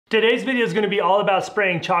Today's video is going to be all about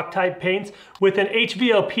spraying chalk type paints with an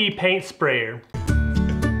HVLP paint sprayer.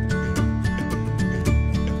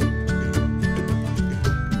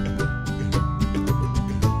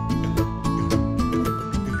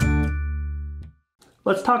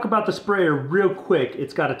 Let's talk about the sprayer real quick.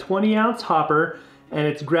 It's got a 20-ounce hopper and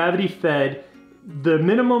it's gravity fed. The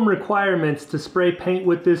minimum requirements to spray paint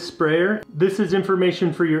with this sprayer, this is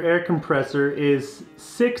information for your air compressor, is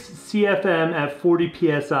 6 CFM at 40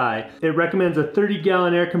 PSI. It recommends a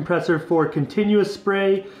 30-gallon air compressor for continuous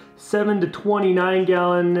spray, 7 to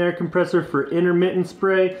 29-gallon air compressor for intermittent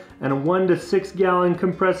spray, and a 1 to 6-gallon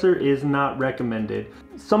compressor is not recommended.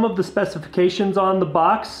 Some of the specifications on the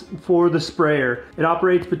box for the sprayer, it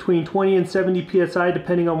operates between 20 and 70 PSI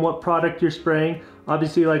depending on what product you're spraying.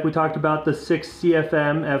 Obviously, like we talked about, the 6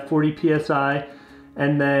 CFM at 40 PSI,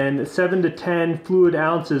 and then 7 to 10 fluid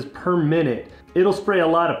ounces per minute. It'll spray a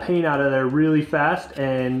lot of paint out of there really fast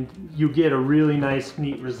and you get a really nice,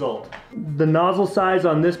 neat result. The nozzle size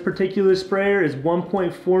on this particular sprayer is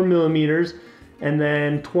 1.4 millimeters and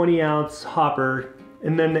then 20-ounce hopper.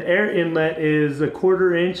 And then the air inlet is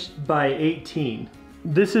 1/4 inch by 18.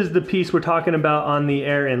 This is the piece we're talking about on the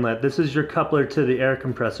air inlet. This is your coupler to the air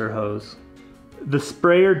compressor hose. The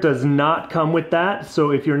sprayer does not come with that, so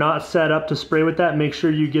if you're not set up to spray with that, make sure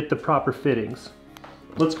you get the proper fittings.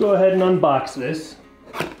 Let's go ahead and unbox this.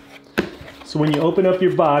 So when you open up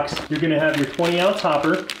your box, you're gonna have your 20-ounce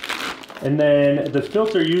hopper, and then the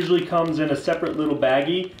filter usually comes in a separate little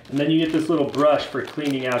baggie, and then you get this little brush for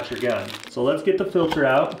cleaning out your gun. So let's get the filter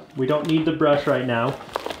out. We don't need the brush right now.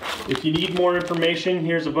 If you need more information,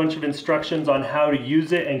 here's a bunch of instructions on how to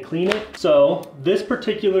use it and clean it. So this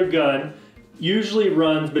particular gun usually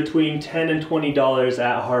runs between $10 and $20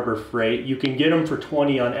 at Harbor Freight. You can get them for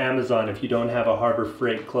 $20 on Amazon if you don't have a Harbor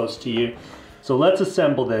Freight close to you. So let's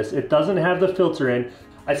assemble this. It doesn't have the filter in.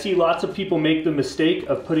 I see lots of people make the mistake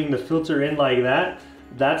of putting the filter in like that.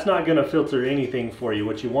 That's not gonna filter anything for you.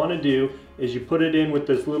 What you wanna do is you put it in with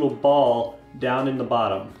this little ball down in the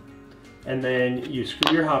bottom. And then you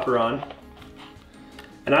screw your hopper on.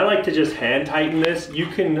 And I like to just hand tighten this. You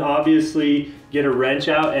can obviously get a wrench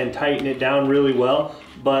out and tighten it down really well,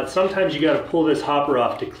 but sometimes you gotta pull this hopper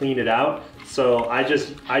off to clean it out. So I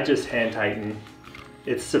just hand tighten.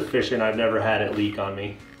 It's sufficient. I've never had it leak on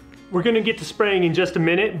me. We're gonna get to spraying in just a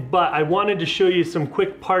minute, but I wanted to show you some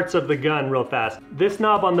quick parts of the gun real fast. This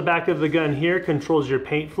knob on the back of the gun here controls your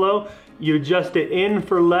paint flow. You adjust it in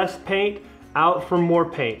for less paint, out for more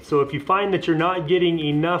paint. So if you find that you're not getting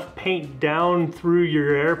enough paint down through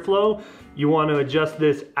your airflow, you want to adjust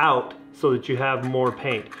this out so that you have more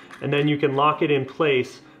paint. And then you can lock it in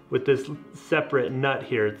place with this separate nut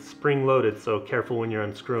here. It's spring loaded, so careful when you're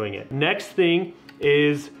unscrewing it. Next thing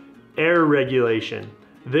is air regulation.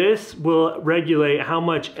 This will regulate how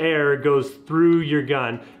much air goes through your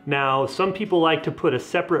gun. Now, some people like to put a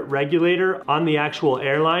separate regulator on the actual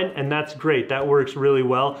airline, and that's great. That works really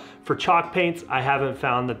well. For chalk paints, I haven't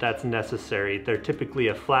found that that's necessary. They're typically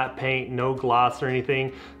a flat paint, no gloss or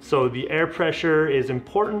anything. So the air pressure is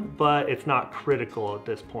important, but it's not critical at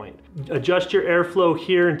this point. Adjust your airflow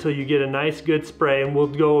here until you get a nice good spray, and we'll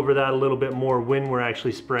go over that a little bit more when we're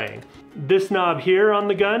actually spraying. This knob here on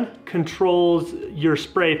the gun controls your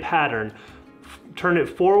spray pattern. Turn it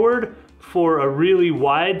forward for a really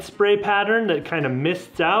wide spray pattern that kind of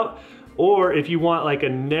mists out, or if you want like a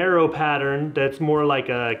narrow pattern that's more like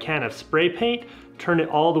a can of spray paint, turn it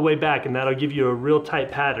all the way back and that'll give you a real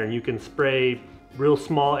tight pattern. You can spray real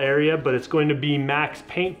small area, but it's going to be max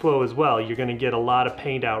paint flow as well. You're going to get a lot of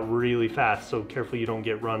paint out really fast, so careful you don't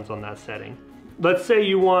get runs on that setting. Let's say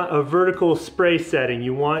you want a vertical spray setting.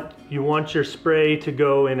 You want your spray to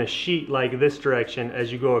go in a sheet like this direction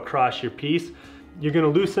as you go across your piece. You're gonna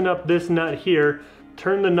loosen up this nut here,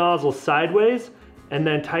 turn the nozzle sideways, and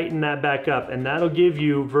then tighten that back up, and that'll give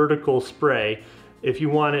you vertical spray. If you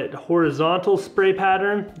want it horizontal spray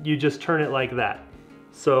pattern, you just turn it like that.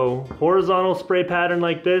 So horizontal spray pattern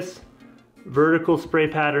like this, vertical spray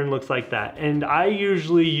pattern looks like that. And I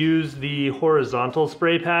usually use the horizontal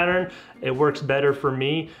spray pattern. It works better for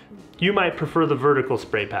me. You might prefer the vertical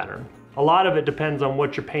spray pattern. A lot of it depends on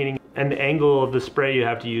what you're painting and the angle of the spray you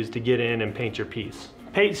have to use to get in and paint your piece.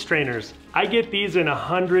 Paint strainers. I get these in a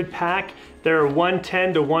 100 pack. They're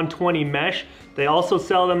 110 to 120 mesh. They also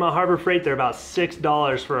sell them at Harbor Freight. They're about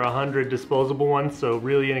 $6 for 100 disposable ones, so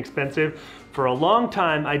really inexpensive. For a long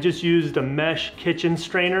time, I just used a mesh kitchen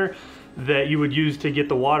strainer that you would use to get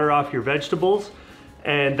the water off your vegetables,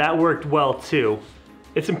 and that worked well too.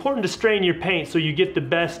 It's important to strain your paint so you get the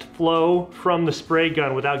best flow from the spray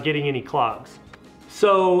gun without getting any clogs.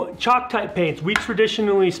 So chalk type paints, we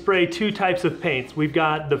traditionally spray two types of paints. We've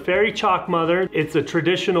got the Fairy Chalk Mother. It's a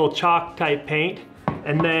traditional chalk type paint.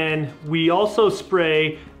 And then we also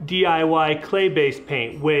spray DIY clay-based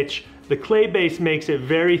paint, which the clay base makes it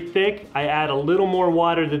very thick. I add a little more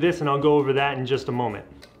water to this and I'll go over that in just a moment.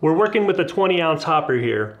 We're working with a 20-ounce hopper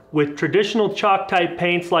here. With traditional chalk type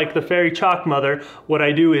paints like the Fairy Chalk Mother, what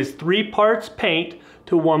I do is 3 parts paint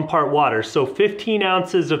to 1 part water. So 15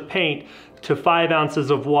 ounces of paint to 5 ounces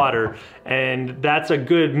of water. And that's a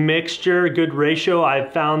good mixture, good ratio.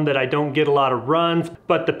 I've found that I don't get a lot of runs,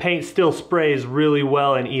 but the paint still sprays really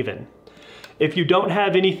well and even. If you don't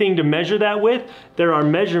have anything to measure that with, there are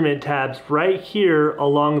measurement tabs right here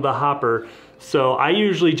along the hopper. So I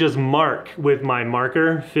usually just mark with my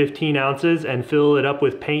marker 15 ounces and fill it up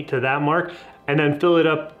with paint to that mark, and then fill it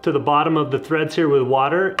up to the bottom of the threads here with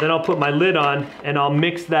water. Then I'll put my lid on and I'll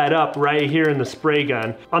mix that up right here in the spray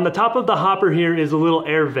gun. On the top of the hopper here is a little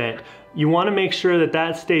air vent. You want to make sure that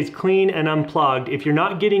that stays clean and unplugged. If you're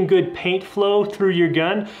not getting good paint flow through your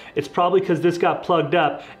gun, it's probably because this got plugged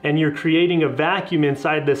up and you're creating a vacuum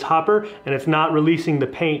inside this hopper and it's not releasing the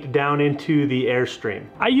paint down into the airstream.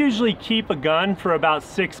 I usually keep a gun for about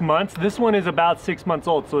 6 months. This one is about 6 months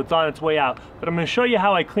old, so it's on its way out. But I'm going to show you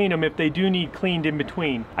how I clean them if they do need cleaned in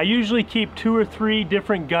between. I usually keep 2 or 3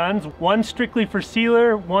 different guns, one strictly for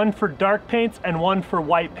sealer, one for dark paints, and one for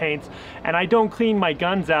white paints. And I don't clean my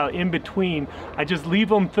guns out in between. I just leave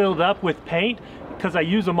them filled up with paint because I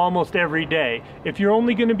use them almost every day. If you're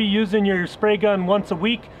only going to be using your spray gun once a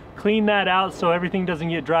week, clean that out so everything doesn't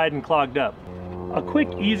get dried and clogged up. A quick,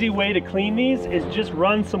 easy way to clean these is just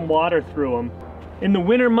run some water through them. In the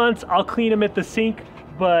winter months, I'll clean them at the sink,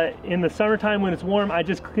 but in the summertime when it's warm, I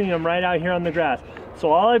just clean them right out here on the grass.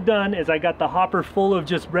 So all I've done is I got the hopper full of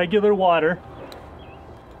just regular water.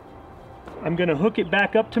 I'm going to hook it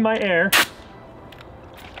back up to my air.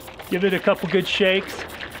 Give it a couple good shakes,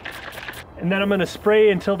 and then I'm going to spray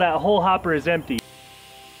until that whole hopper is empty.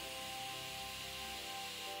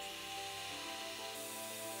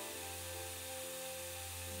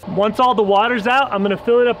 Once all the water's out, I'm going to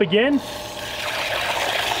fill it up again.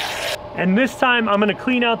 And this time I'm going to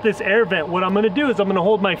clean out this air vent. What I'm going to do is I'm going to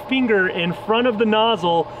hold my finger in front of the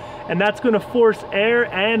nozzle, and that's going to force air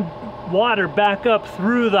and water back up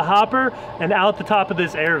through the hopper and out the top of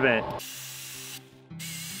this air vent.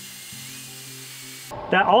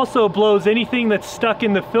 That also blows anything that's stuck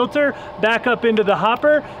in the filter back up into the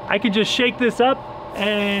hopper. I can just shake this up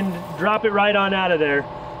and drop it right on out of there.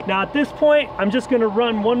 Now at this point, I'm just gonna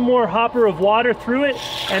run one more hopper of water through it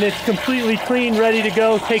and it's completely clean, ready to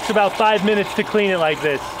go. Takes about 5 minutes to clean it like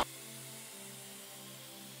this.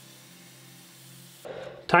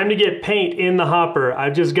 Time to get paint in the hopper.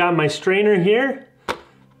 I've just got my strainer here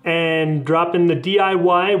and dropping the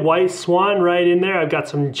DIY White Swan right in there. I've got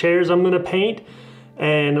some chairs I'm gonna paint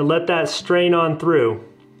and let that strain on through.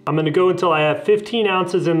 I'm gonna go until I have 15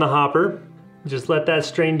 ounces in the hopper. Just let that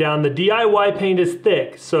strain down. The DIY paint is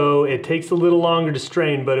thick, so it takes a little longer to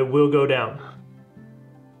strain, but it will go down.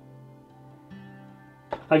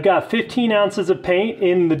 I've got 15 ounces of paint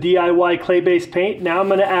in the DIY clay-based paint. Now I'm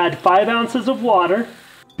gonna add 5 ounces of water.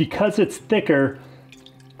 Because it's thicker,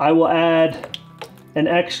 I will add an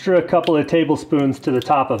extra couple of tablespoons to the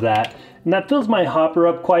top of that. And that fills my hopper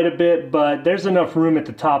up quite a bit, but there's enough room at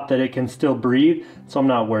the top that it can still breathe, so I'm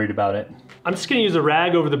not worried about it. I'm just gonna use a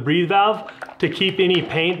rag over the breathe valve to keep any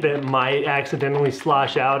paint that might accidentally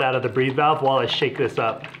slosh out of the breathe valve while I shake this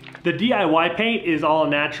up. The DIY paint is all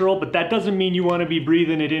natural, but that doesn't mean you wanna be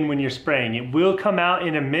breathing it in when you're spraying. It will come out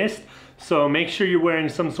in a mist, so make sure you're wearing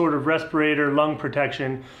some sort of respirator, lung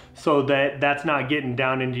protection, so that that's not getting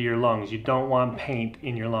down into your lungs. You don't want paint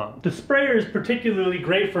in your lungs. The sprayer is particularly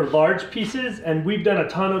great for large pieces, and we've done a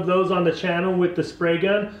ton of those on the channel with the spray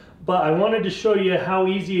gun, but I wanted to show you how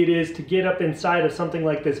easy it is to get up inside of something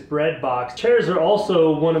like this bread box. Chairs are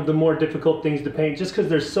also one of the more difficult things to paint just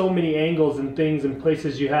because there's so many angles and things and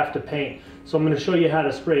places you have to paint. So I'm going to show you how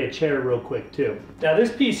to spray a chair real quick too. Now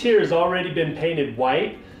this piece here has already been painted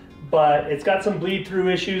white, but it's got some bleed through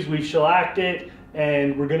issues. We've shellacked it,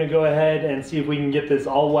 and we're gonna go ahead and see if we can get this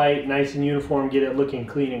all white, nice and uniform, get it looking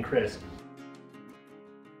clean and crisp.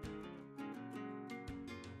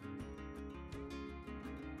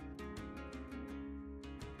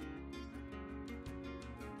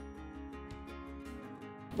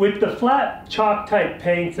 With the flat chalk type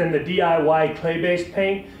paints and the DIY clay-based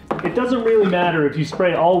paint, it doesn't really matter if you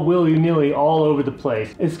spray all willy-nilly all over the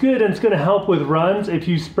place. It's good and it's gonna help with runs if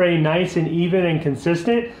you spray nice and even and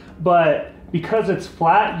consistent, but because it's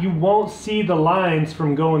flat, you won't see the lines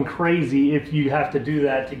from going crazy if you have to do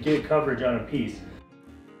that to get coverage on a piece.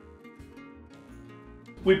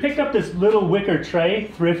 We picked up this little wicker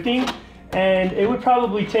tray, thrifting, and it would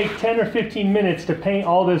probably take 10 or 15 minutes to paint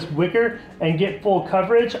all this wicker and get full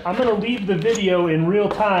coverage. I'm gonna leave the video in real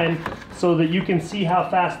time so that you can see how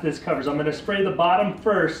fast this covers. I'm gonna spray the bottom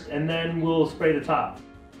first and then we'll spray the top.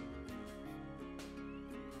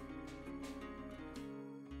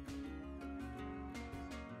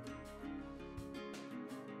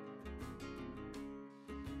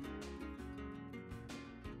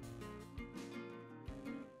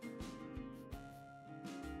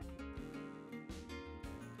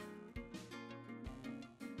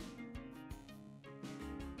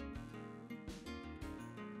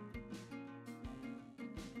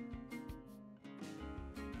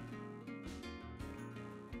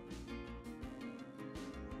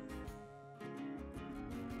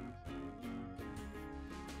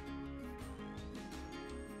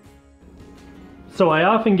 So I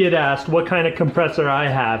often get asked what kind of compressor I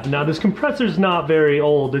have. Now this compressor's not very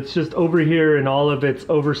old. It's just over here in all of its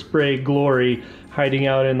overspray glory, hiding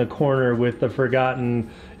out in the corner with the forgotten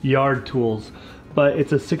yard tools. But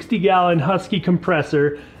it's a 60-gallon Husky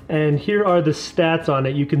compressor, and here are the stats on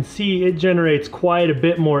it. You can see it generates quite a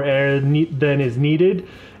bit more air than is needed,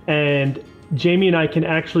 and Jami and I can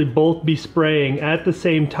actually both be spraying at the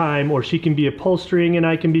same time, or she can be upholstering and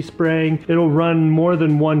I can be spraying. It'll run more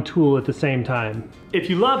than one tool at the same time. If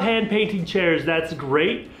you love hand painting chairs, that's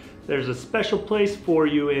great. There's a special place for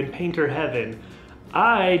you in painter heaven.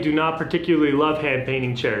 I do not particularly love hand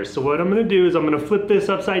painting chairs, so what I'm gonna do is I'm gonna flip this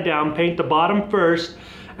upside down, paint the bottom first,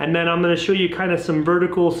 and then I'm gonna show you kind of some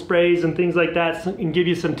vertical sprays and things like that, and give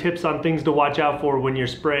you some tips on things to watch out for when you're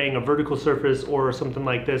spraying a vertical surface or something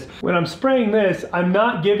like this. When I'm spraying this, I'm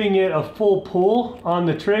not giving it a full pull on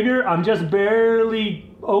the trigger. I'm just barely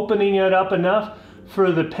opening it up enough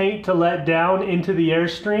for the paint to let down into the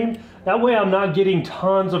airstream. That way I'm not getting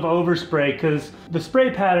tons of overspray, because the spray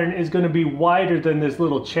pattern is gonna be wider than this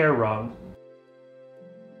little chair rung.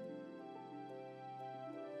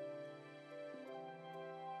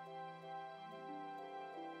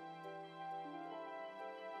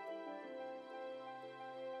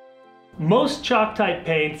 Most chalk type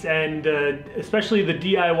paints, and especially the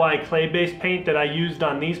DIY clay-based paint that I used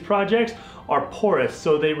on these projects, are porous,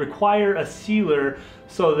 so they require a sealer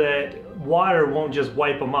so that water won't just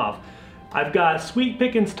wipe them off. I've got Sweet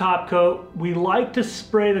Pickins top coat. We like to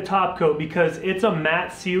spray the top coat because it's a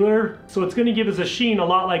matte sealer, so it's gonna give us a sheen a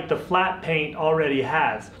lot like the flat paint already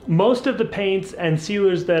has. Most of the paints and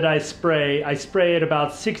sealers that I spray at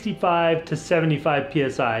about 65 to 75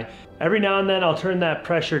 PSI. Every now and then I'll turn that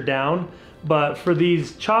pressure down, but for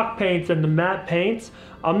these chalk paints and the matte paints,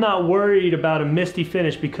 I'm not worried about a misty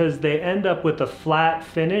finish because they end up with a flat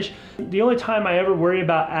finish. The only time I ever worry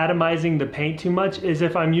about atomizing the paint too much is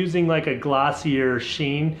if I'm using like a glossier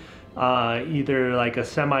sheen, either like a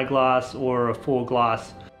semi-gloss or a full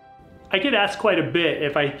gloss. I get asked quite a bit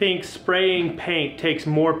if I think spraying paint takes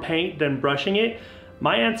more paint than brushing it.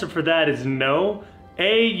 My answer for that is no.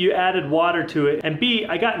 A, you added water to it, and B,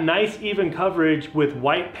 I got nice even coverage with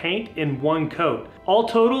white paint in one coat. All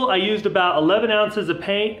total, I used about 11 ounces of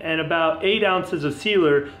paint and about 8 ounces of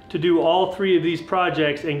sealer to do all three of these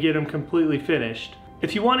projects and get them completely finished.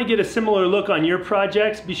 If you want to get a similar look on your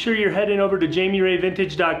projects, be sure you're heading over to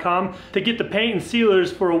jamirayvintage.com to get the paint and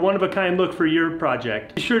sealers for a one-of-a-kind look for your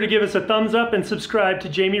project. Be sure to give us a thumbs up and subscribe to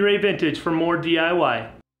Jami Ray Vintage for more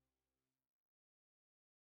DIY.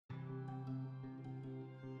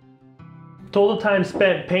 Total time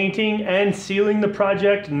spent painting and sealing the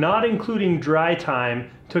project, not including dry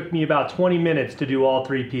time, took me about 20 minutes to do all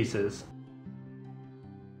three pieces.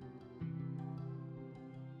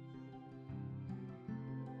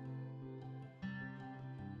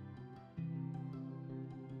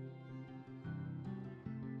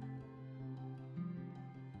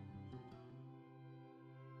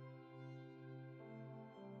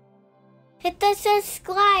 Hit the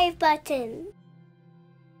subscribe button.